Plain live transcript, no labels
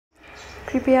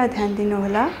कृपया ध्यान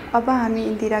दिनुहोला, अब हामी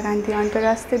इन्दिरा गान्धी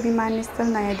अन्तर्राष्ट्रिय विमानस्थल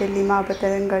नयाँ दिल्लीमा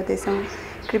अवतरण गर्दैछौँ।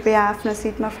 कृपया आफ्नो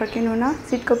सिटमा फर्किनुहुन,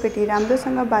 सिटको पेटी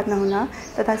राम्रोसँग बाँध्न हुन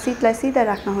तथा सिटलाई सिधा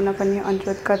राख्न हुन पनि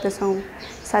अनुरोध गर्दछौँ।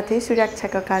 साथै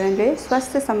सुरक्षाका कारणले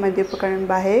स्वास्थ्य सम्बन्धी उपकरण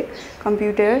बाहेक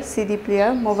computer, CD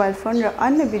player, mobile phone र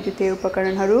अन्य विद्युतीय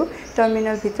उपकरणहरू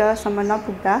टर्मिनलभित्रसम्म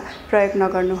नपुग्दा प्रयोग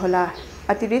नगर्नुहोला।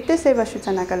 अतिरिक्त सेवा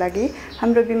सूचनाका लागि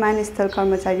हाम्रो विमानस्थल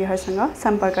कर्मचारीहरूसँग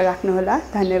सम्पर्क राख्नुहोला।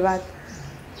 धन्यवाद।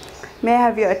 May I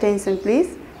have your attention,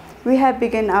 please? We have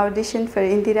begun our audition for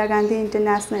Indira Gandhi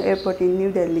International Airport in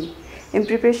New Delhi. In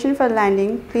preparation for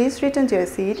landing, please return to your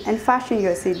seat and fasten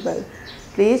your seatbelt.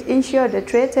 Please ensure the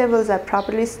tray tables are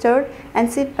properly stored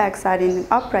and seat backs are in an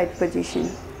upright position.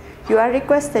 You are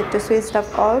requested to switch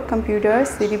off all computers,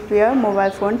 CD player, mobile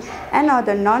phone, and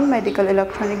other non-medical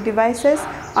electronic devices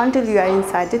until you are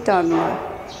inside the terminal.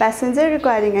 Passengers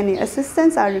requiring any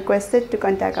assistance are requested to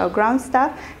contact our ground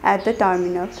staff at the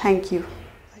terminal. Thank you.